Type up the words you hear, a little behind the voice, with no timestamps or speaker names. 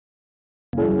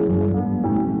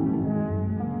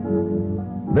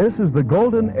This is the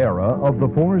golden era of the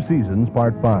Four Seasons,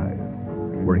 Part 5.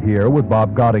 We're here with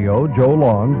Bob Gaudio, Joe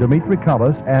Long, Dimitri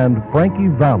Callis, and Frankie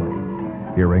Valli,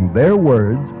 hearing their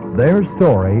words, their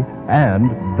story, and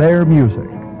their music.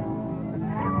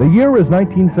 The year is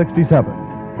 1967,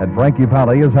 and Frankie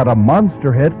Valli has had a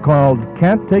monster hit called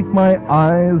Can't Take My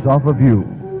Eyes Off of You.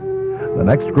 The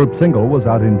next group single was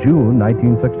out in June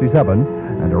 1967,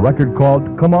 and a record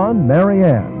called Come On, Mary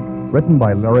Ann, written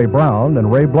by Larry Brown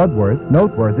and Ray Bloodworth,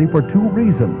 noteworthy for two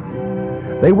reasons.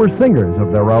 They were singers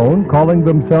of their own, calling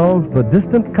themselves the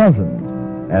Distant Cousins,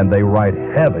 and they write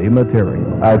heavy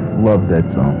material. I loved that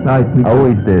song. I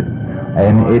always did.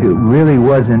 And it really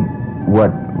wasn't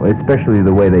what, especially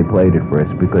the way they played it for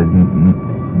us, because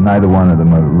neither one of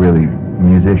them are really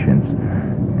musicians.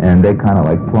 And they kind of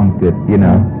like plunked it, you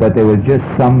know. But there was just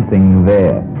something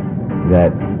there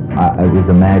that it was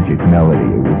a magic melody.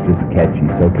 It was just catchy,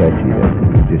 so catchy that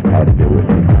you just had to do it.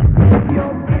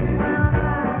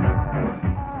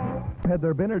 Had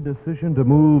there been a decision to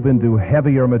move into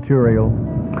heavier material?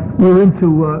 We were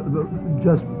into,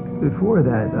 just before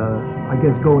that, I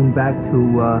guess going back to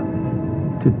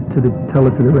the Tell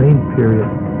It to the Rain period,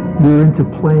 we were into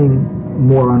playing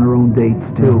more on our own dates,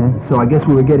 too. So I guess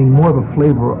we were getting more of a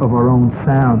flavor of our own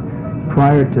sound.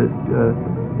 Prior to,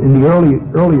 in the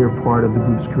earlier part of the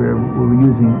group's career, we were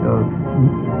using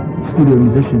studio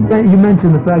musicians. You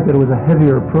mentioned the fact that it was a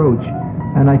heavier approach,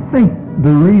 and I think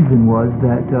the reason was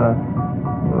that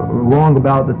along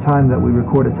about the time that we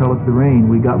recorded Tell It to the Rain,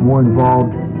 we got more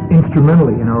involved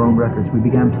instrumentally in our own records. We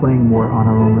began playing more on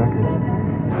our own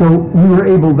records. So we were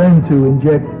able then to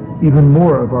inject even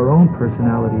more of our own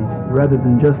personalities. Rather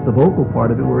than just the vocal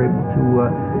part of it, we were able to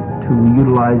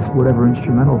utilize whatever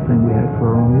instrumental thing we had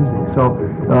for our own music. So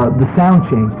the sound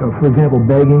changed. For example,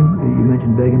 Begging, you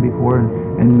mentioned Begging before,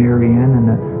 and Mary Ann,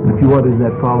 and a few others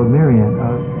that followed Mary Ann.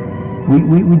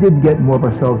 We did get more of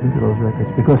ourselves into those records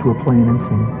because we were playing and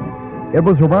singing. It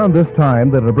was around this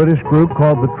time that a British group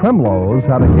called the Tremlos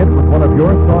had a hit with one of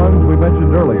your songs we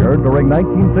mentioned earlier during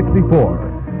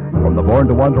 1964 from the Born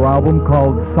to Wonder album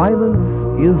called Silence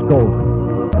is Golden.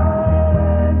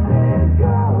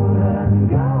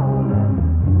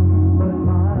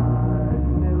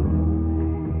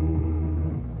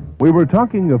 We were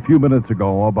talking a few minutes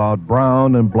ago about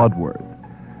Brown and Bloodworth.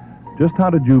 Just how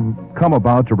did you come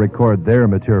about to record their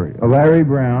material? Larry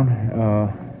Brown,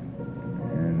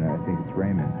 and I think it's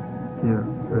Raymond. Yeah,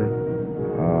 right.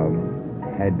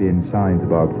 Had been signed to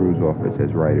Bob Crew's office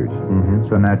as writers.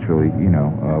 So naturally, you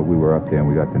know, we were up there and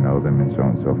we got to know them and so on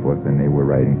and so forth, and they were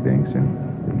writing things, and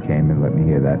they came and let me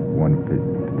hear that one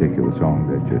particular song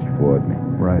that just floored me.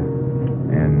 Right.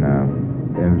 And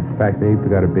in fact, they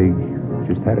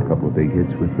just had a couple of big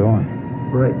hits with Dawn.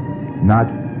 Right. Not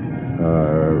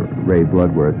Ray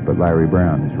Bloodworth, but Larry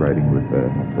Brown is writing with, I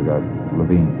forgot,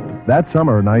 Levine. That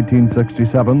summer,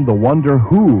 1967, the Wonder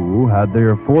Who had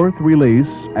their fourth release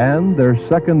and their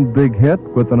second big hit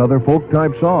with another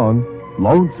folk-type song,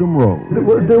 Lonesome Road. There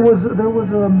was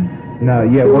No,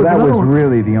 yeah, well, that was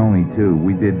really the only two.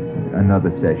 We did another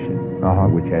session,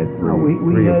 which had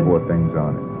three or four things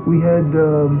on it. We had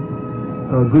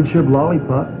Good Ship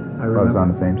Lollipop, I remember. I was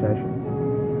on the same session.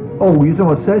 Oh, you're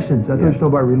talking about sessions. I thought you were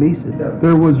talking about releases.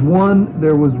 There was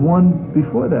one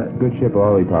before that. Good Ship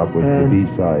Lollipop was the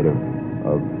B-side of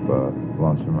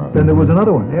Lonesome Road. Then there was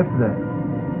another one after that.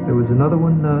 There was another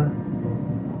one.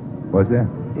 Was there?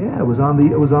 Yeah, it was on the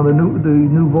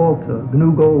new vault, the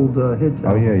new gold hits.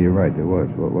 Oh yeah, you're right. There was.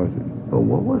 What was it? Oh,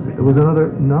 what was it? It was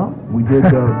another. No, we did.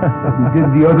 We did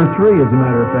the other three. As a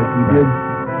matter of fact, we did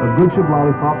a Good Ship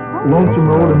Lollipop, Lonesome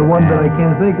Road, and the one that I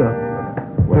can't think of.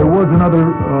 There was another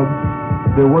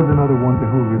Wonder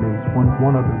Who release,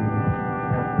 one other release.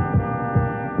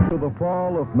 To the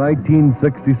fall of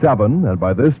 1967, and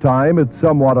by this time it's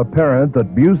somewhat apparent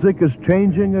that music is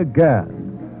changing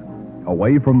again.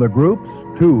 Away from the groups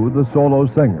to the solo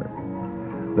singer.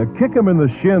 The kick 'em in the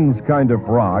shins kind of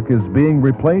rock is being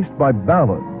replaced by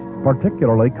ballads,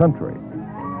 particularly country.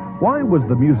 Why was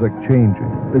the music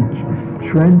changing? The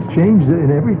trends changed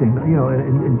in everything, you know,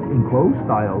 in clothes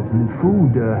styles and in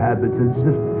food habits. It's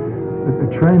just a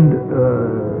trend.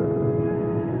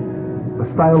 A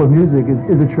style of music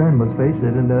is a trend, let's face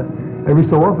it. And every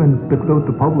so often, the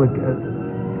public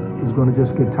is going to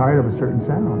just get tired of a certain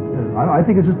sound. I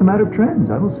think it's just a matter of trends.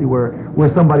 I don't see where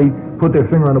somebody put their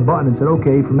finger on a button and said,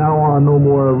 okay, from now on, no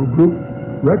more group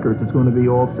records. It's going to be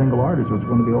all single artists, or it's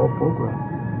going to be all folk rock.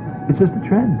 It's just a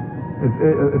trend. If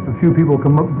a few people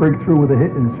break through with a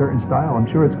hit in a certain style, I'm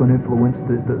sure it's going to influence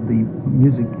the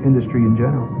music industry in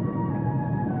general.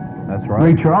 That's right.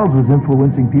 Ray Charles was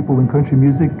influencing people in country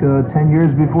music 10 years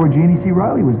before Jeannie C.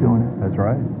 Riley was doing it. That's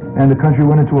right. And the country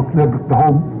went into the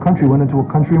whole country went into a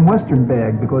country and western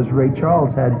bag because Ray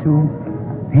Charles had two.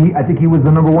 I think he was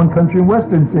the #1 country and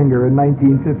western singer in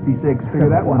 1956. Figure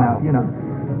that one out, you know.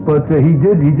 But he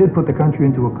did put the country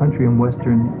into a country and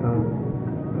western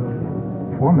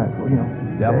format, you know.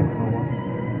 Definitely.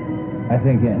 I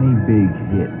think any big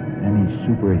hit, any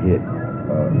super hit,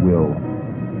 will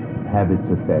have its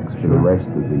effects for the rest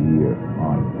of the year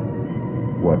on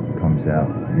what comes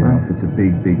out. You know, if it's a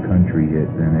big country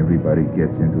hit, then everybody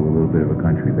gets into a little bit of a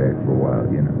country bag for a while,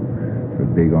 you know. For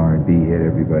a big R&B hit,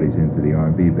 everybody's into the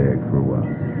R&B bag for a while.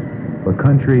 But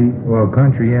country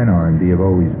and R&B have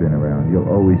always been around. You'll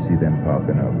always see them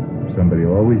popping up. Somebody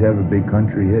will always have a big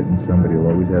country hit, and somebody will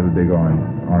always have a big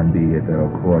R&B hit that'll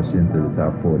cross into the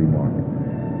top 40 market.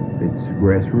 It's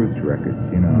grassroots records,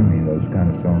 you know. I mean, those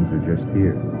kind of songs are just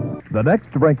here. The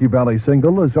next Frankie Valli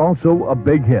single is also a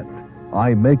big hit.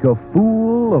 I Make a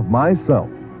Fool of Myself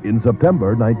in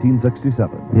September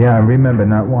 1967. Yeah, I remember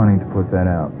not wanting to put that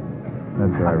out.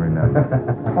 That's what I remember.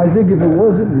 I think if it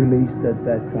wasn't released at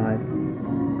that time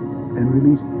and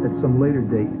released at some later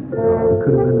date, it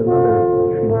could have been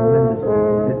another tremendous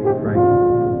hit for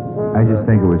Frankie. I just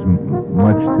think it was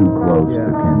much too close to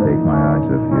Can't Take My Eyes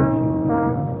Off You.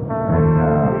 And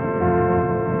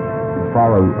to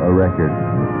follow a record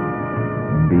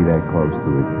and be that close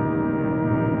to it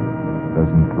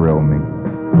doesn't thrill me.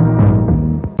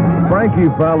 Frankie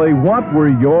Valli, what were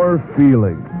your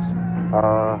feelings?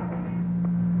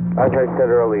 As I said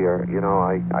earlier, you know,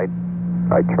 I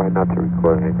try not to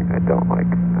record anything I don't like.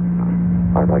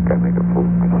 I make a fool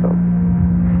of myself.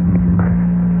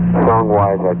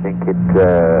 Song-wise, I think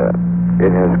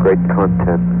it has great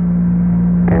content,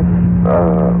 and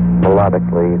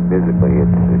melodically and musically,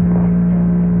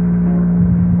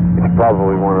 it's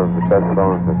probably one of the best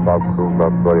songs that Bob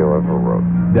Gaudio ever wrote.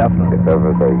 Definitely. If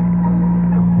ever they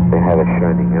had a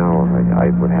shining hour, I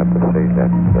would have to say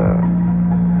that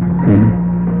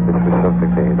this was something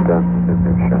they had done in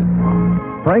their shining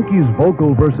hour. Frankie's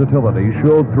vocal versatility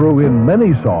showed through in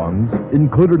many songs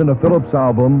included in a Phillips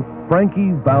album,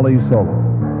 Frankie Valli Solo.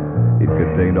 It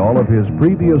contained all of his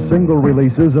previous single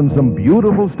releases and some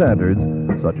beautiful standards,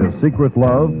 such as Secret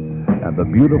Love and the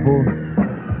beautiful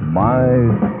My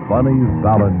Funny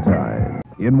Valentine.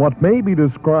 In what may be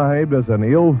described as an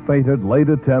ill-fated late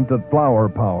attempt at flower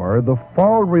power, the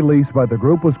fall release by the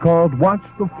group was called Watch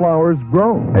the Flowers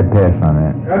Grow. I'd pass on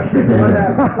that.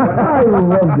 I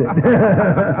loved it.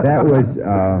 That was...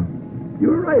 You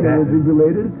were right. It was a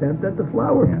belated attempt at the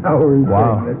flower power.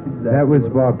 Wow. That's exactly That was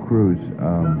what Bob Crew's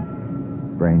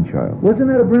brainchild. Wasn't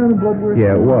that a Brown and Bloodworth?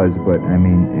 Yeah, it was, but I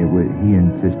mean, he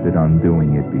insisted on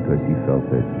doing it because he felt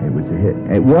that it was a hit.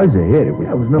 It was a hit. It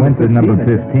was number went to 15, number I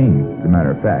think. 15, as a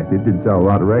matter of fact. It did sell a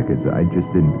lot of records. I just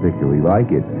didn't particularly like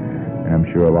it, and I'm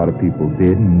sure a lot of people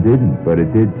did and didn't, but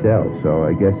it did sell, so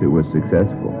I guess it was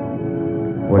successful.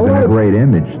 Wasn't a great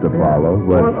image to follow,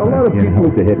 but a lot of you know, people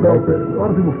it was a hit record. A lot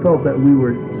of people felt that we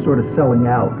were sort of selling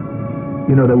out.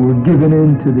 You know, that we were giving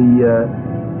in to the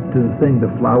thing, the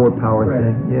flower power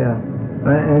thing. Yeah.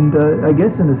 And I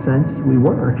guess in a sense we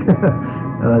were.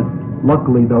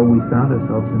 Luckily, though, we found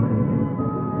ourselves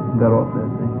and got off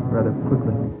that thing rather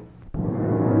quickly.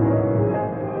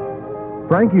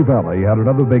 Frankie Valli had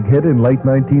another big hit in late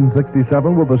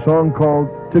 1967 with a song called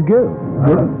To Give.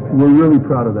 We're really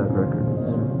proud of that record.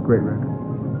 It's a great record.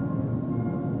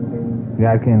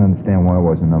 Yeah, I can't understand why it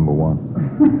wasn't number 1.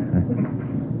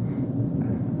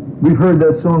 We've heard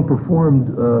that song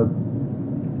performed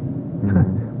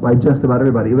by just about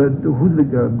everybody. Who's the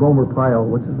Gomer Pyle?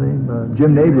 What's his name?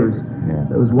 Jim Nabors. Yeah.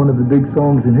 That was one of the big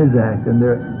songs in his act. And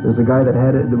there's a guy that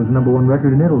had it. There was a number 1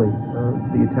 record in Italy,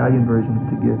 the Italian version of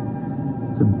To Give.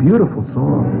 It's a beautiful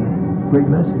song. Great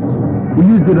message. We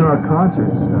used it in our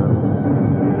concerts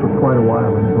for quite a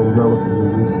while until relatively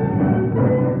recent.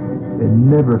 It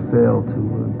never failed to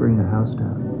bring the house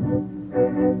down.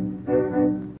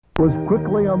 Was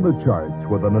quickly on the charts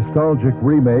with a nostalgic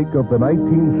remake of the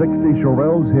 1960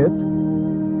 Shirelles hit,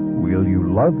 Will You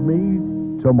Love Me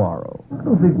Tomorrow? I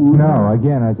don't think we... No,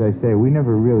 again, as I say, we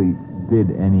never really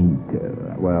did any,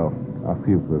 well, a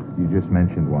few, you just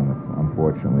mentioned one,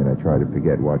 unfortunately, and I try to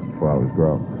forget Watch the Flowers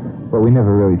Grow. But we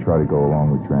never really try to go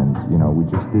along with trends, you know, we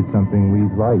just did something we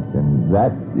liked, and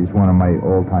that is one of my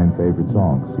all-time favorite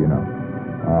songs, you know.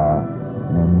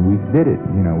 And we did it,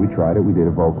 you know, we tried it, we did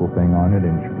a vocal thing on it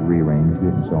and rearranged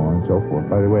it and so on and so forth.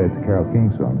 By the way, it's a Carole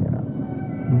King song, you know.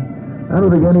 I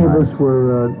don't think any of us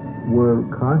were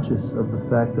conscious of the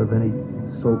fact of any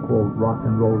so-called rock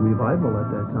and roll revival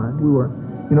at that time. We were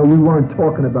You know, we weren't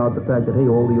talking about the fact that, hey,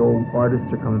 all the old artists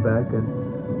are coming back, and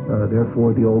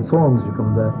therefore the old songs are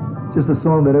coming back. Just a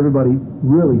song that everybody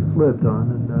really flipped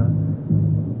on,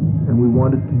 and we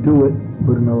wanted to do it,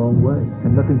 but in our own way,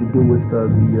 and nothing to do with the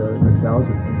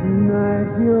nostalgia.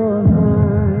 Tonight you're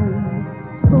mine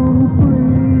completely.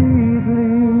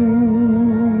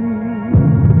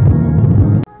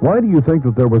 Why do you think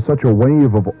that there was such a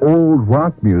wave of old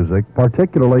rock music,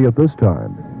 particularly at this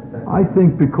time? I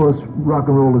think because rock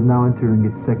and roll is now entering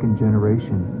its second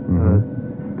generation.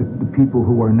 The people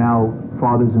who are now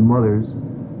fathers and mothers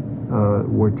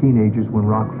were teenagers when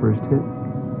rock first hit.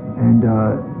 And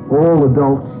all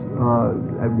adults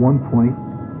at one point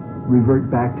revert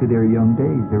back to their young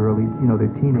days, their early, their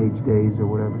teenage days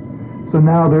or whatever. So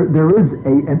now there is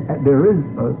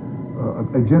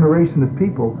a generation of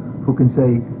people who can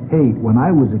say, hey, when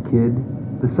I was a kid,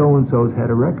 the so-and-sos had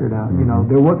a record out.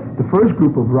 The first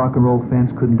group of rock and roll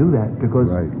fans couldn't do that because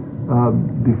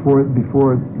before let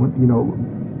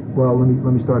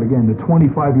me start again. The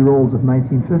 25-year-olds of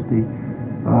 1950,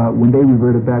 when they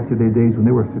reverted back to their days when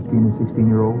they were 15 and 16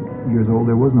 years old,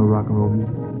 there was no rock and roll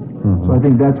music. So I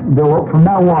think from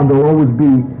now on, there'll always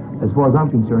be, as far as I'm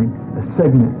concerned, a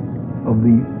segment of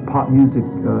the pop music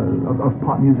of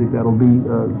pop music that'll be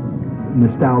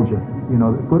nostalgia.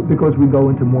 Because we go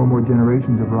into more and more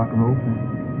generations of rock and roll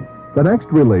fans. The next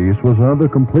release was another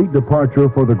complete departure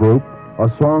for the group,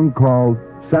 a song called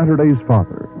Saturday's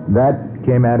Father. That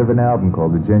came out of an album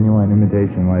called The Genuine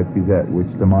Imitation Life Gazette,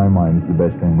 which to my mind is the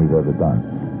best thing we've ever done.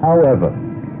 However,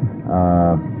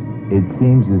 it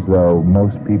seems as though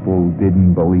most people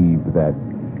didn't believe that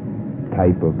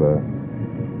type of a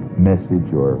message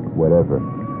or whatever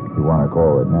you want to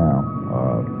call it now.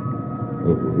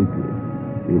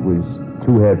 It was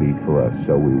too heavy for us,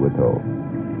 so we were told.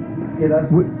 We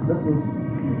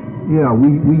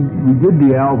did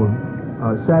the album.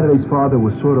 Saturday's Father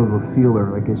was sort of a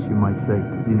feeler, I guess you might say,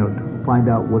 to find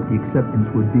out what the acceptance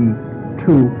would be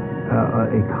to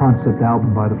a concept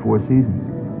album by the Four Seasons.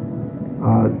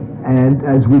 And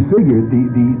as we figured,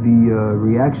 the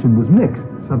reaction was mixed.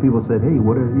 Some people said, "Hey,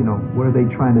 what are they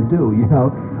trying to do?"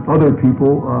 Other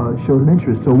people showed an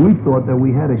interest. So we thought that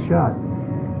we had a shot.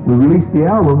 We released the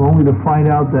album only to find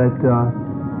out that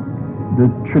the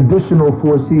traditional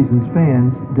Four Seasons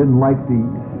fans didn't like the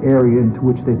area into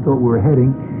which they thought we were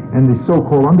heading, and the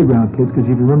so-called underground kids, because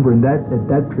if you remember at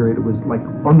that period, it was like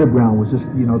underground was just,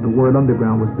 the word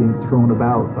underground was being thrown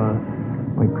about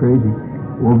like crazy.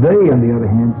 Well, they, on the other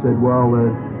hand, said, well,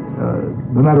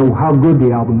 no matter how good the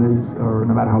album is, or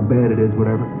no matter how bad it is,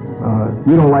 whatever,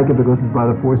 we don't like it because it's by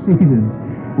the Four Seasons.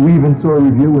 We even saw a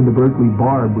review in the Berkeley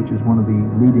Barb, which is one of the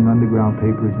leading underground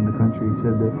papers in the country. It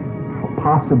said that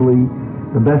possibly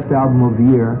the best album of the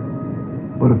year,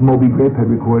 but if Moby Grape had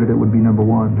recorded it, would be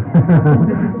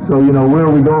 #1. So, where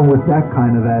are we going with that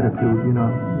kind of attitude,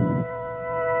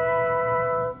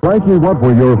 Frankie, what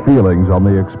were your feelings on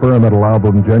the experimental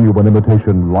album Genuine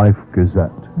Imitation Life Gazette?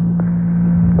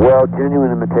 Well,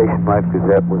 Genuine Imitation Life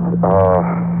Gazette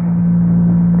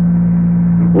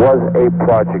was a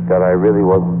project that I really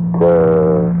wasn't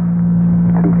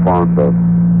too fond of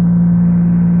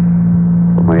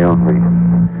for my own reasons.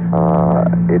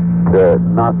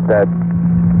 Not that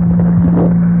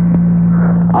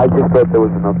I just thought there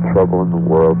was enough trouble in the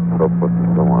world, and so forth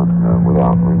and so on,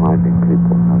 without reminding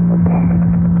people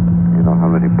how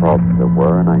many problems there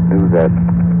were, and I knew that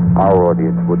our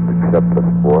audience wouldn't accept us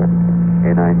for it,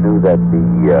 and I knew that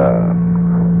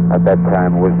at that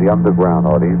time it was the underground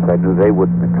audience. I knew they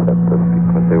wouldn't accept us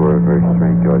because they were a very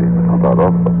strange audience to start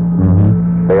off with.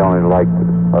 They only liked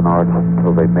an artist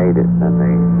until they made it, and then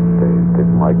they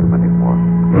didn't like him anymore.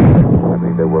 I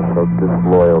mean, they were so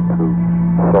disloyal to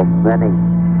so many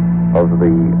of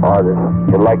the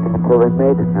artists. They liked them until they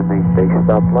made it, and then they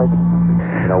stopped liking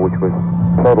them, which was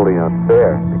totally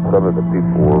unfair. I think some of the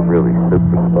people were really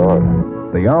superstars.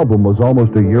 The album was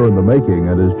almost a year in the making,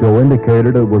 and as Joe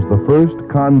indicated, it was the first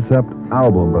concept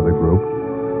album by the group,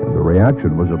 and the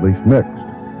reaction was at least mixed.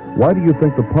 Why do you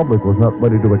think the public was not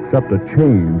ready to accept a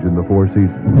change in the Four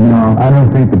Seasons? No, I don't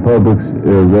think the public's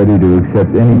ready to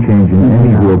accept any change in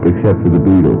any group except for the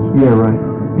Beatles. Yeah, right.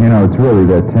 It's really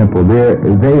that simple. They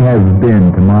have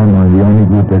been, to my mind, the only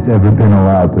group that's ever been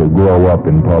allowed to grow up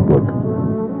in public.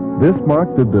 This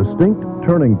marked a distinct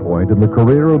turning point in the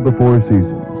career of the Four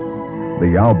Seasons.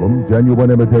 The album,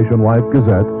 Genuine Imitation Life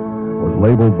Gazette, was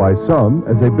labeled by some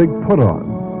as a big put-on.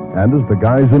 And as the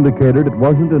guys indicated, it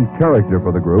wasn't in character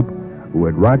for the group, who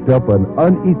had racked up an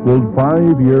unequaled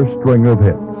 5-year string of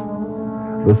hits.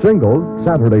 The single,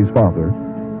 Saturday's Father,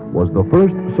 was the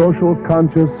first social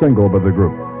conscious single by the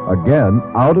group, again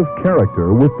out of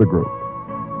character with the group.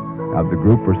 Had the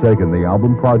group forsaken the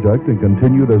album project and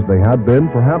continued as they had been,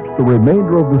 perhaps the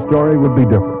remainder of the story would be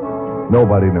different.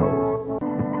 Nobody knows.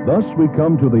 Thus we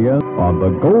come to the end on the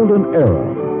golden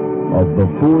era of the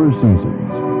Four Seasons.